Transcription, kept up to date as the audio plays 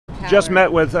just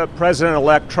met with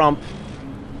President-elect Trump.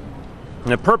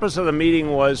 And the purpose of the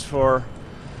meeting was for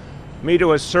me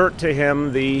to assert to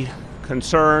him the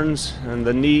concerns and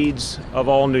the needs of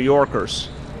all New Yorkers.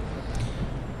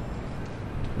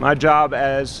 My job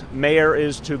as mayor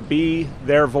is to be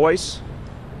their voice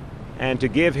and to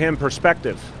give him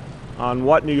perspective on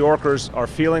what New Yorkers are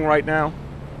feeling right now,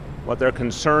 what their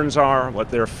concerns are,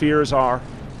 what their fears are.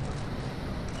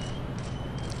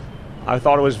 I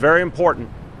thought it was very important,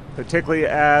 particularly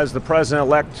as the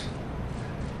president-elect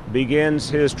begins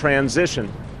his transition,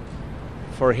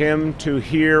 for him to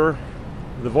hear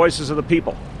the voices of the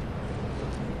people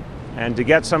and to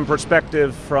get some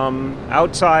perspective from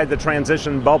outside the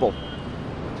transition bubble,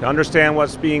 to understand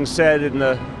what's being said in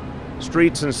the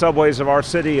streets and subways of our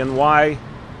city and why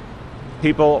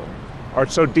people are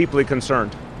so deeply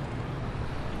concerned.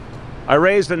 I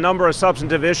raised a number of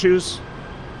substantive issues.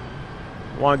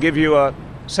 I want to give you a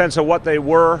sense of what they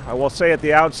were. I will say at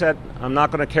the outset, I'm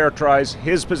not going to characterize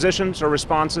his positions or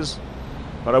responses,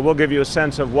 but I will give you a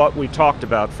sense of what we talked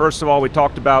about. First of all, we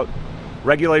talked about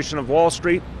regulation of Wall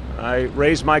Street. I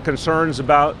raised my concerns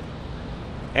about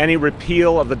any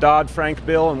repeal of the Dodd-Frank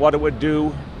bill and what it would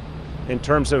do in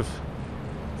terms of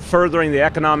furthering the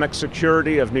economic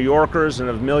security of New Yorkers and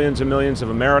of millions and millions of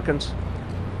Americans,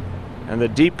 and the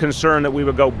deep concern that we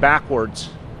would go backwards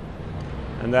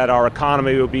and that our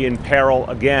economy would be in peril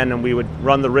again and we would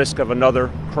run the risk of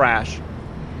another crash.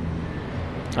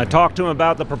 I talked to him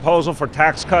about the proposal for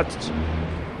tax cuts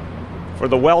for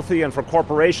the wealthy and for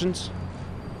corporations.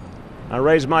 I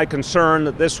raised my concern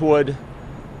that this would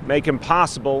make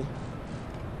impossible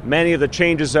many of the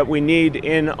changes that we need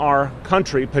in our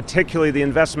country, particularly the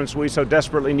investments we so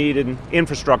desperately need in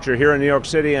infrastructure here in New York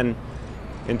City and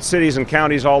in cities and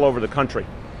counties all over the country.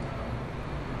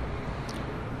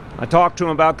 I talked to him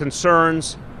about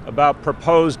concerns about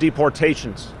proposed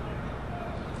deportations.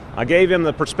 I gave him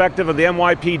the perspective of the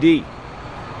NYPD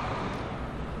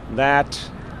that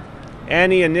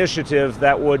any initiative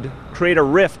that would create a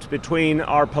rift between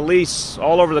our police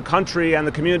all over the country and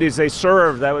the communities they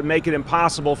serve, that would make it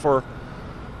impossible for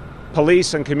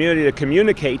police and community to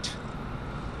communicate,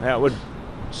 that would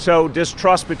sow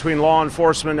distrust between law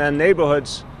enforcement and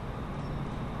neighborhoods,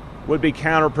 would be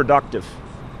counterproductive.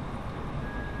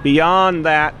 Beyond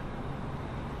that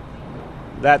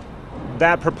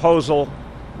proposal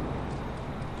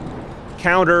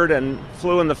countered and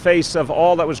flew in the face of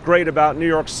all that was great about New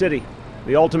York City,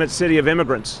 the ultimate city of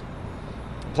immigrants,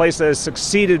 a place that has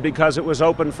succeeded because it was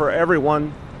open for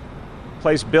everyone, a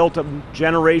place built of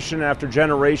generation after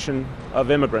generation of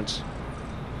immigrants.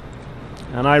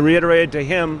 And I reiterated to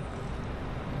him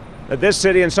that this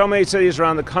city and so many cities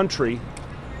around the country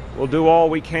will do all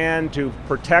we can to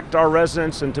protect our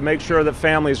residents and to make sure that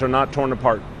families are not torn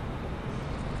apart.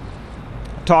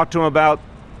 I talked to him about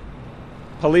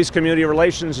police-community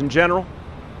relations in general,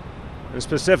 and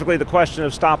specifically the question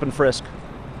of stop and frisk.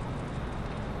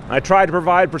 I tried to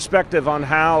provide perspective on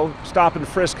how stop and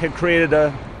frisk had created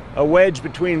a wedge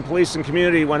between police and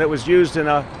community when it was used in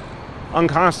an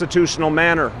unconstitutional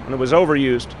manner, when it was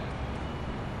overused,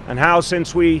 and how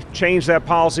since we changed that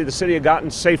policy, the city had gotten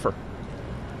safer,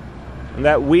 and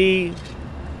that we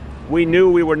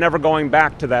knew we were never going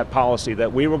back to that policy,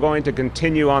 that we were going to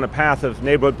continue on a path of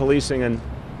neighborhood policing and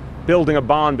building a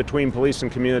bond between police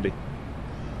and community.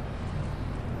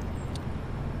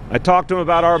 I talked to him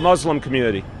about our Muslim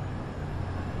community.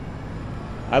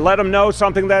 I let him know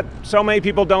something that so many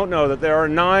people don't know, that there are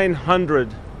 900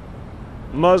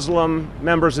 Muslim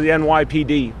members of the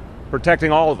NYPD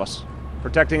protecting all of us,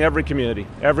 protecting every community,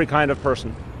 every kind of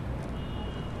person.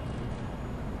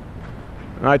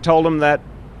 And I told him that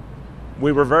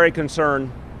we were very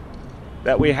concerned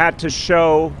that we had to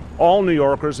show all New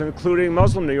Yorkers, including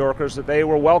Muslim New Yorkers, that they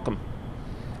were welcome,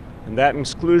 and that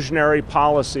exclusionary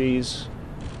policies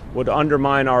would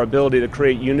undermine our ability to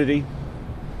create unity.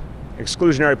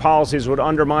 Exclusionary policies would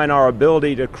undermine our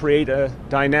ability to create a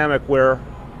dynamic where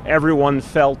everyone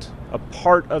felt a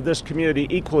part of this community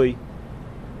equally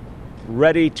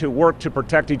ready to work to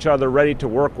protect each other, ready to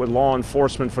work with law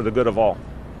enforcement for the good of all.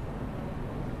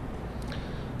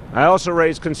 I also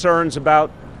raised concerns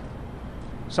about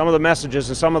some of the messages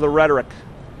and some of the rhetoric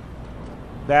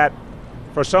that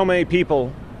for so many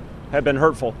people have been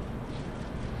hurtful.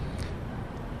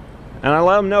 And I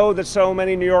let them know that so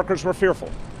many New Yorkers were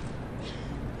fearful,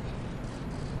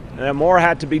 and that more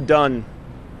had to be done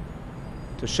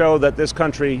to show that this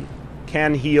country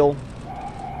can heal,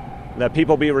 that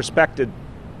people be respected.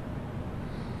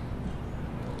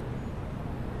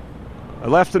 I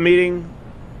left the meeting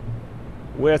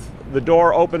with the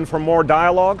door open for more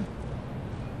dialogue.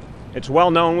 It's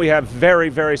well known we have very,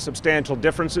 very substantial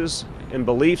differences in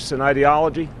beliefs and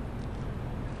ideology.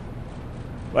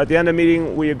 But at the end of the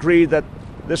meeting, we agreed that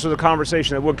this was a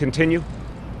conversation that would continue.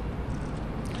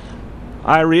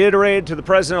 I reiterated to the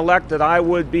President-elect that I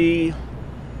would be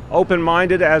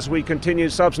open-minded as we continue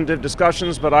substantive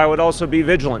discussions, but I would also be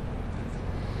vigilant.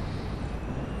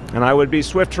 And I would be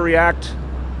swift to react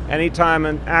anytime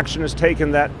an action is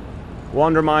taken that will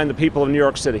undermine the people of New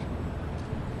York City.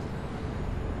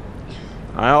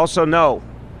 I also know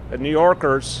that New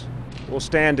Yorkers will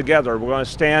stand together. We're going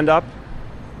to stand up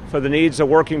for the needs of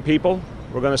working people.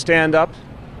 We're going to stand up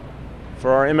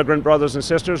for our immigrant brothers and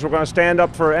sisters. We're going to stand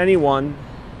up for anyone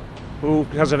who,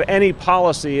 because of any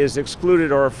policy, is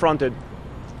excluded or affronted.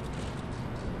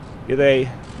 Be they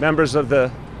members of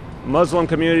the Muslim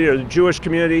community or the Jewish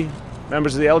community,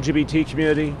 members of the LGBT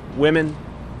community, women,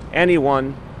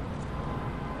 anyone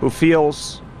who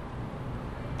feels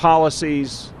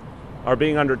policies are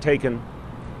being undertaken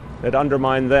that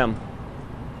undermine them.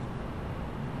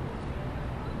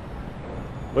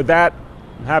 With that,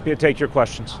 I'm happy to take your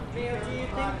questions. Mayor, do you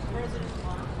think President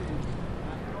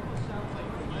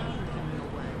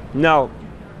No.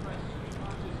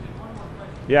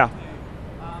 Yeah.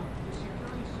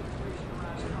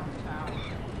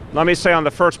 Let me say on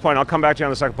the first point, I'll come back to you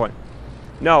on the second point.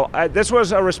 No, this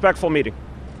was a respectful meeting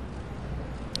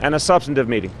and a substantive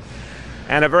meeting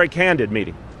and a very candid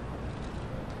meeting.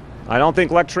 I don't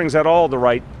think lecturing's at all the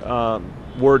right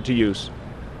word to use.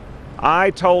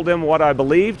 I told him what I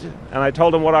believed, and I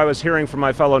told him what I was hearing from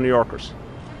my fellow New Yorkers.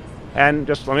 And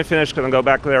just let me finish, because I'll go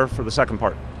back there for the second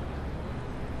part.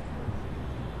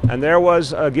 And there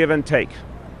was a give and take.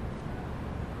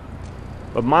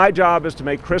 But my job is to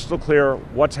make crystal clear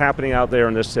what's happening out there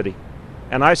in this city.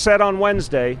 And I said on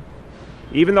Wednesday,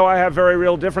 even though I have very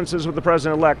real differences with the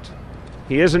President-elect,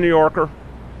 he is a New Yorker.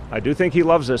 I do think he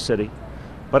loves this city.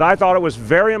 But I thought it was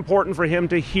very important for him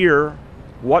to hear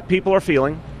what people are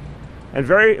feeling, and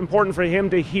very important for him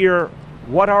to hear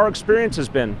what our experience has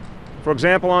been. For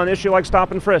example, on an issue like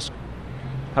stop and frisk,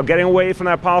 how getting away from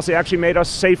that policy actually made us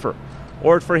safer.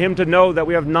 Or for him to know that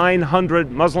we have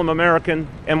 900 Muslim American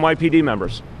NYPD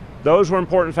members. Those were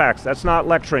important facts. That's not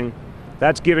lecturing,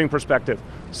 that's giving perspective.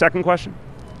 Second question?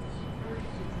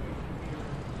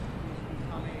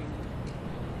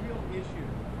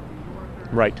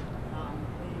 Right.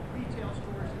 the retail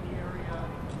stores in the area are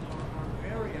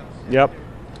very upset. Yep.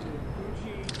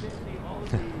 Gucci, Disney, all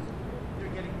of these, they're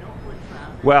getting no foot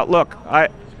traffic. Well, look, How will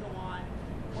this go on?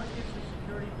 What is the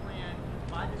security plan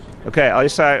by the security? Okay,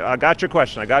 I got your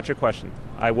question. I got your question.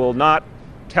 I will not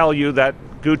tell you that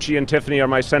Gucci and Tiffany are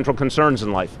my central concerns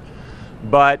in life,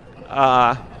 but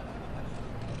I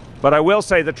will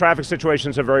say the traffic situation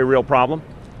is a very real problem,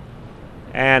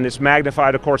 and it's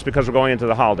magnified, of course, because we're going into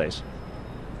the holidays.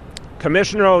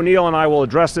 Commissioner O'Neill and I will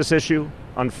address this issue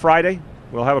on Friday.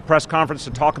 We'll have a press conference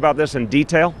to talk about this in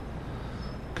detail.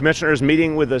 Commissioner is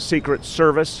meeting with the Secret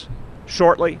Service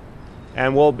shortly,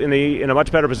 and we'll be in a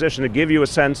much better position to give you a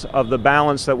sense of the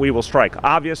balance that we will strike.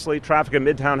 Obviously, traffic in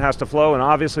Midtown has to flow, and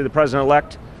obviously the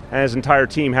President-elect and his entire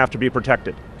team have to be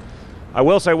protected. I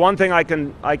will say one thing I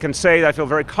can say that I feel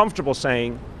very comfortable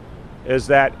saying is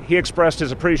that he expressed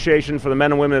his appreciation for the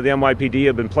men and women of the NYPD who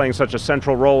have been playing such a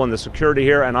central role in the security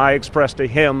here, and I expressed to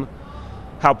him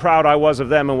how proud I was of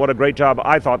them and what a great job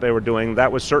I thought they were doing.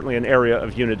 That was certainly an area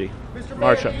of unity. Mr. Mayor,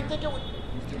 Marcia. do you think it would...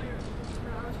 Mr. Mayor,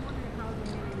 I was wondering how the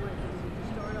meeting went. Did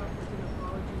you start off with an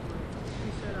apology where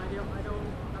he said,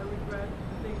 I regret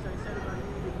the things I said about you?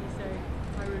 Did he say,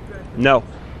 I regret? No,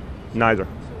 neither. So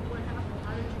what happened?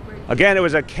 How did you break Again, it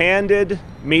was a candid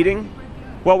meeting.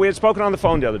 Well, we had spoken on the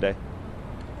phone the other day.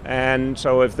 And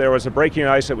so if there was a breaking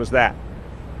ice, it was that.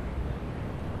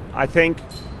 I think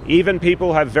even people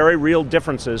who have very real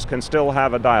differences can still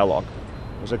have a dialogue.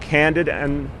 It was a candid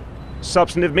and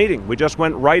substantive meeting. We just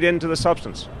went right into the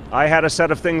substance. I had a set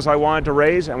of things I wanted to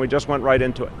raise, and we just went right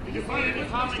into it. Did you find any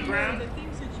common ground? The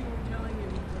things that you were telling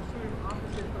him were sort of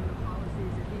opposite from the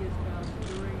policies that he espoused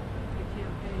during the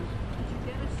campaign. Did you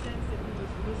get a sense that he was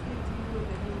listening to you and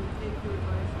that he would take your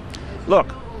advice? Look,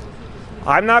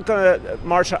 I'm not going to,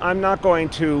 Marcia, I'm not going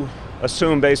to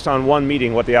assume based on one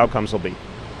meeting what the outcomes will be.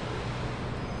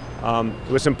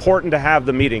 It was important to have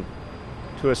the meeting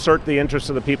to assert the interests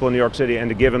of the people in New York City and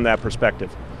to give them that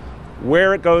perspective.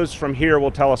 Where it goes from here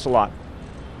will tell us a lot.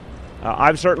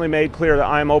 I've certainly made clear that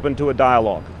I'm open to a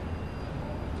dialogue.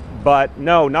 But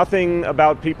no, nothing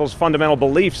about people's fundamental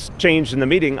beliefs changed in the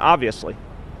meeting, obviously.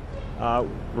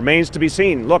 Remains to be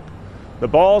seen. Look, the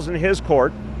ball's in his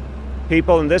court.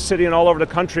 People in this city and all over the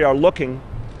country are looking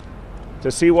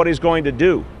to see what he's going to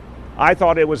do. I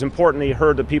thought it was important he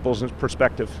heard the people's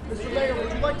perspective. Mr. Mayor,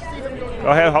 would you like to see him go? Go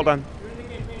ahead, hold on. During the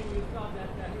campaign, you felt that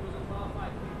he wasn't qualified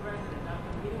to be president.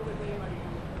 After meeting with him, are you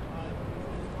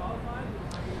disqualified?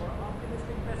 Are you more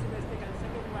optimistic, pessimistic? And the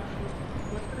second question is,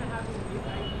 what's going to happen with the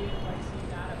ID/NYC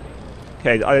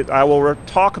database? Okay, I will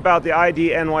talk about the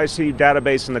ID/NYC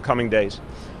database in the coming days.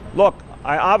 Look,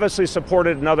 I obviously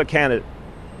supported another candidate,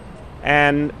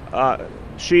 and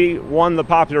she won the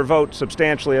popular vote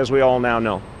substantially, as we all now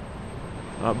know.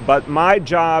 But my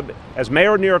job as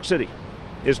mayor of New York City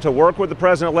is to work with the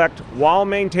president-elect while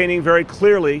maintaining very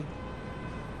clearly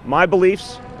my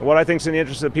beliefs and what I think is in the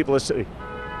interest of the people of the city.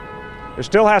 There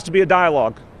still has to be a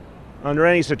dialogue under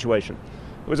any situation.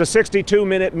 It was a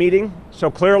 62-minute meeting,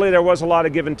 so clearly there was a lot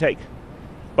of give and take.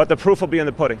 But the proof will be in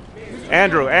the pudding.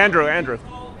 Andrew.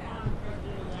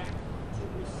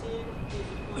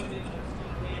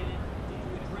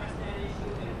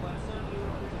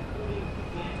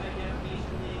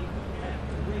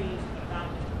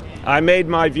 I made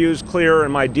my views clear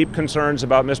and my deep concerns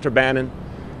about Mr. Bannon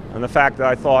and the fact that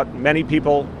I thought many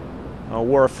people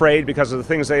were afraid because of the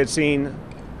things they had seen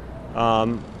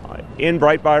in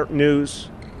Breitbart News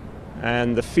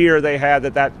and the fear they had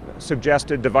that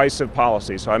suggested divisive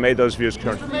policy. So I made those views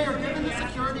clear. Mr. Mayor, given the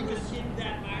security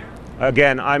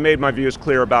Again, I made my views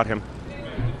clear about him.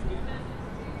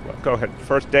 Go ahead.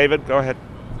 First, David, go ahead.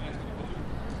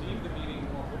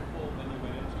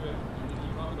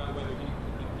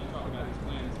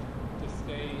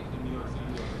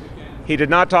 He did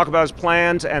not talk about his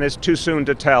plans, and it's too soon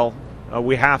to tell.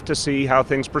 We have to see how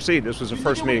things proceed. This was the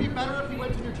first meeting. Would it be better if he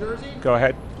went to New Jersey? Go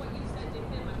ahead. What you said to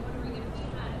him, I'm wondering if he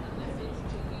had a message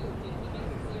to you. Did he make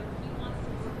it clear he wants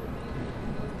to work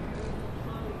with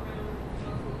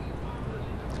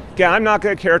you? Again, I'm not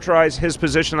going to characterize his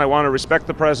position. I want to respect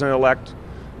the president-elect.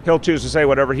 He'll choose to say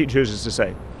whatever he chooses to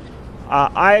say.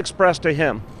 I expressed to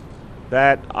him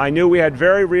that I knew we had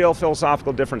very real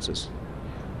philosophical differences,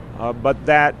 but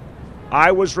that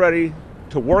I was ready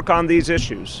to work on these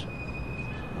issues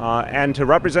and to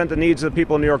represent the needs of the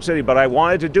people in New York City, but I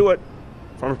wanted to do it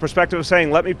from a perspective of saying,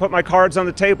 let me put my cards on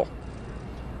the table.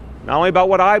 Not only about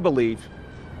what I believe,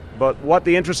 but what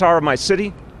the interests are of my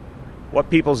city, what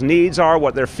people's needs are,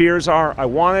 what their fears are. I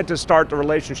wanted to start the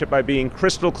relationship by being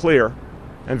crystal clear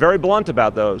and very blunt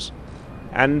about those.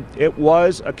 And it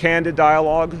was a candid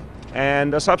dialogue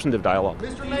and a substantive dialogue.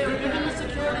 Mr. Mayor, given the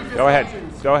security Go ahead.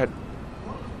 disruptions, Go ahead.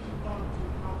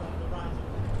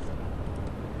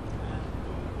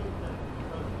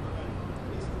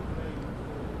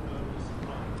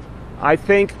 I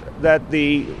think that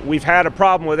we've had a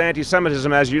problem with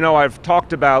anti-Semitism, as you know, I've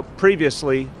talked about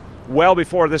previously, well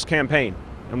before this campaign.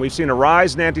 And we've seen a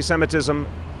rise in anti-Semitism,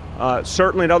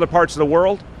 certainly in other parts of the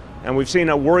world, and we've seen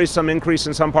a worrisome increase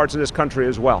in some parts of this country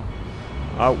as well.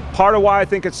 Part of why I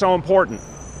think it's so important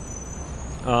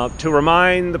to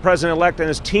remind the president-elect and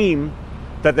his team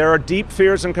that there are deep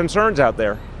fears and concerns out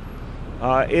there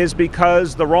is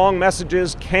because the wrong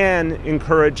messages can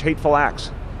encourage hateful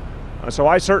acts. So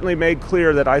I certainly made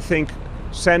clear that I think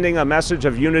sending a message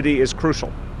of unity is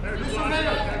crucial.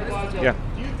 Yeah.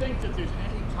 Do you think that there's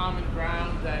any common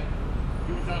ground that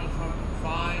you and Donald Trump can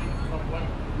find from what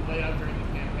you laid out during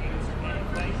the campaign in certain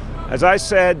place? As I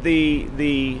said,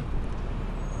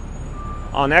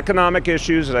 on economic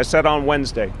issues, as I said on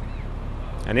Wednesday,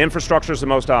 and infrastructure is the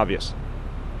most obvious.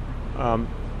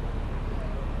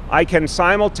 I can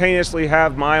simultaneously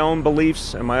have my own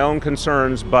beliefs and my own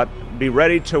concerns, but be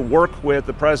ready to work with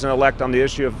the president-elect on the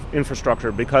issue of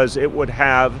infrastructure because it would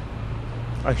have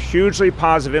a hugely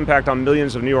positive impact on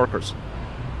millions of New Yorkers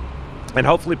and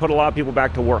hopefully put a lot of people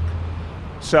back to work.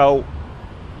 So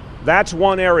that's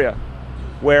one area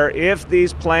where if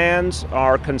these plans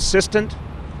are consistent,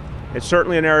 it's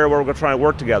certainly an area where we're going to try and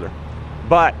work together.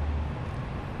 But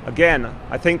again,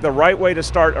 I think the right way to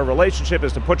start a relationship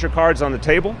is to put your cards on the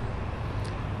table.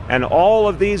 And all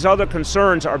of these other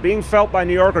concerns are being felt by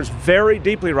New Yorkers very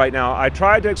deeply right now. I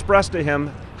tried to express to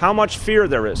him how much fear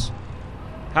there is.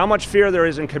 How much fear there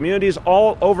is in communities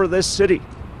all over this city.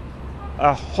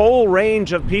 A whole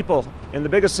range of people in the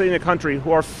biggest city in the country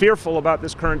who are fearful about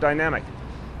this current dynamic.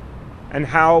 And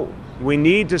how we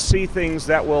need to see things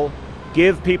that will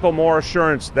give people more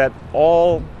assurance that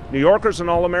all New Yorkers and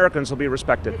all Americans will be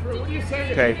respected. What do you say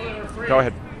to Okay, people that are afraid? go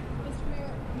ahead. Mr.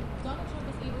 Mayor, Donald Trump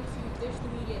was able to ditch the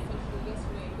media essentially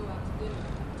yesterday and go out to dinner.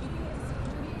 Do you think it's a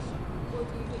security issue, or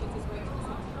do you think it's his right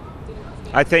to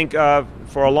dinner? I think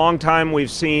for a long time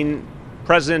we've seen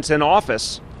presidents in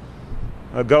office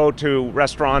go to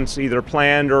restaurants either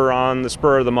planned or on the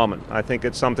spur of the moment. I think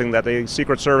it's something that the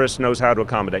Secret Service knows how to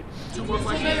accommodate. Two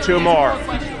more.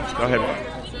 Go ahead.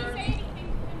 Did you say anything to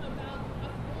him about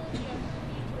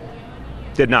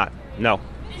Did not. No.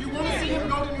 Do you want to see him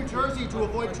go to New Jersey to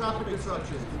avoid traffic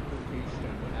disruption?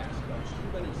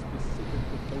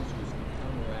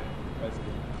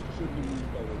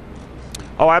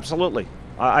 Oh, absolutely.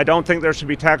 I don't think there should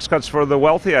be tax cuts for the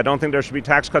wealthy. I don't think there should be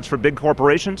tax cuts for big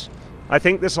corporations. I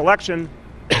think this election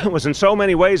was in so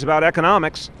many ways about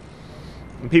economics.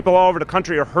 And people all over the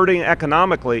country are hurting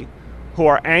economically, who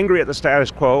are angry at the status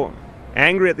quo,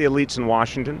 angry at the elites in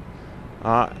Washington.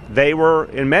 They were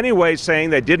in many ways saying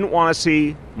they didn't want to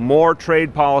see more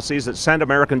trade policies that sent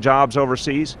American jobs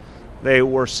overseas. They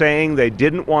were saying they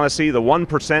didn't want to see the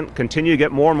 1% continue to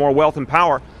get more and more wealth and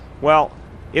power. Well,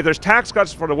 if there's tax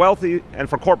cuts for the wealthy and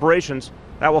for corporations,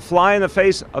 that will fly in the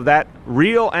face of that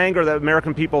real anger that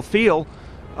American people feel.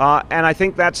 And I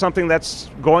think that's something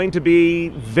that's going to be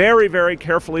very, very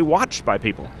carefully watched by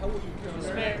people.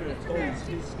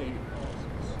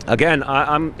 Again,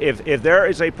 if there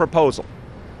is a proposal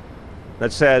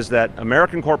that says that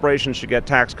American corporations should get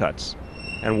tax cuts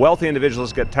and wealthy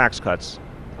individuals get tax cuts,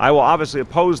 I will obviously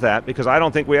oppose that because I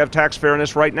don't think we have tax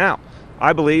fairness right now.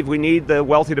 I believe we need the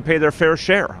wealthy to pay their fair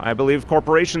share. I believe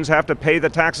corporations have to pay the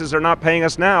taxes they're not paying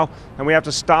us now, and we have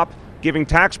to stop giving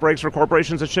tax breaks for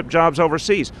corporations that ship jobs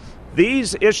overseas.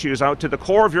 These issues, out to the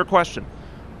core of your question,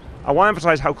 I want to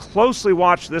emphasize how closely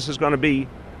watched this is going to be,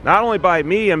 not only by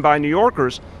me and by New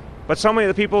Yorkers, but so many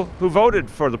of the people who voted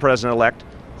for the president-elect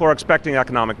who are expecting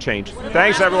economic change.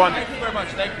 Thanks, everyone. Thank you very much.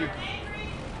 Thank you.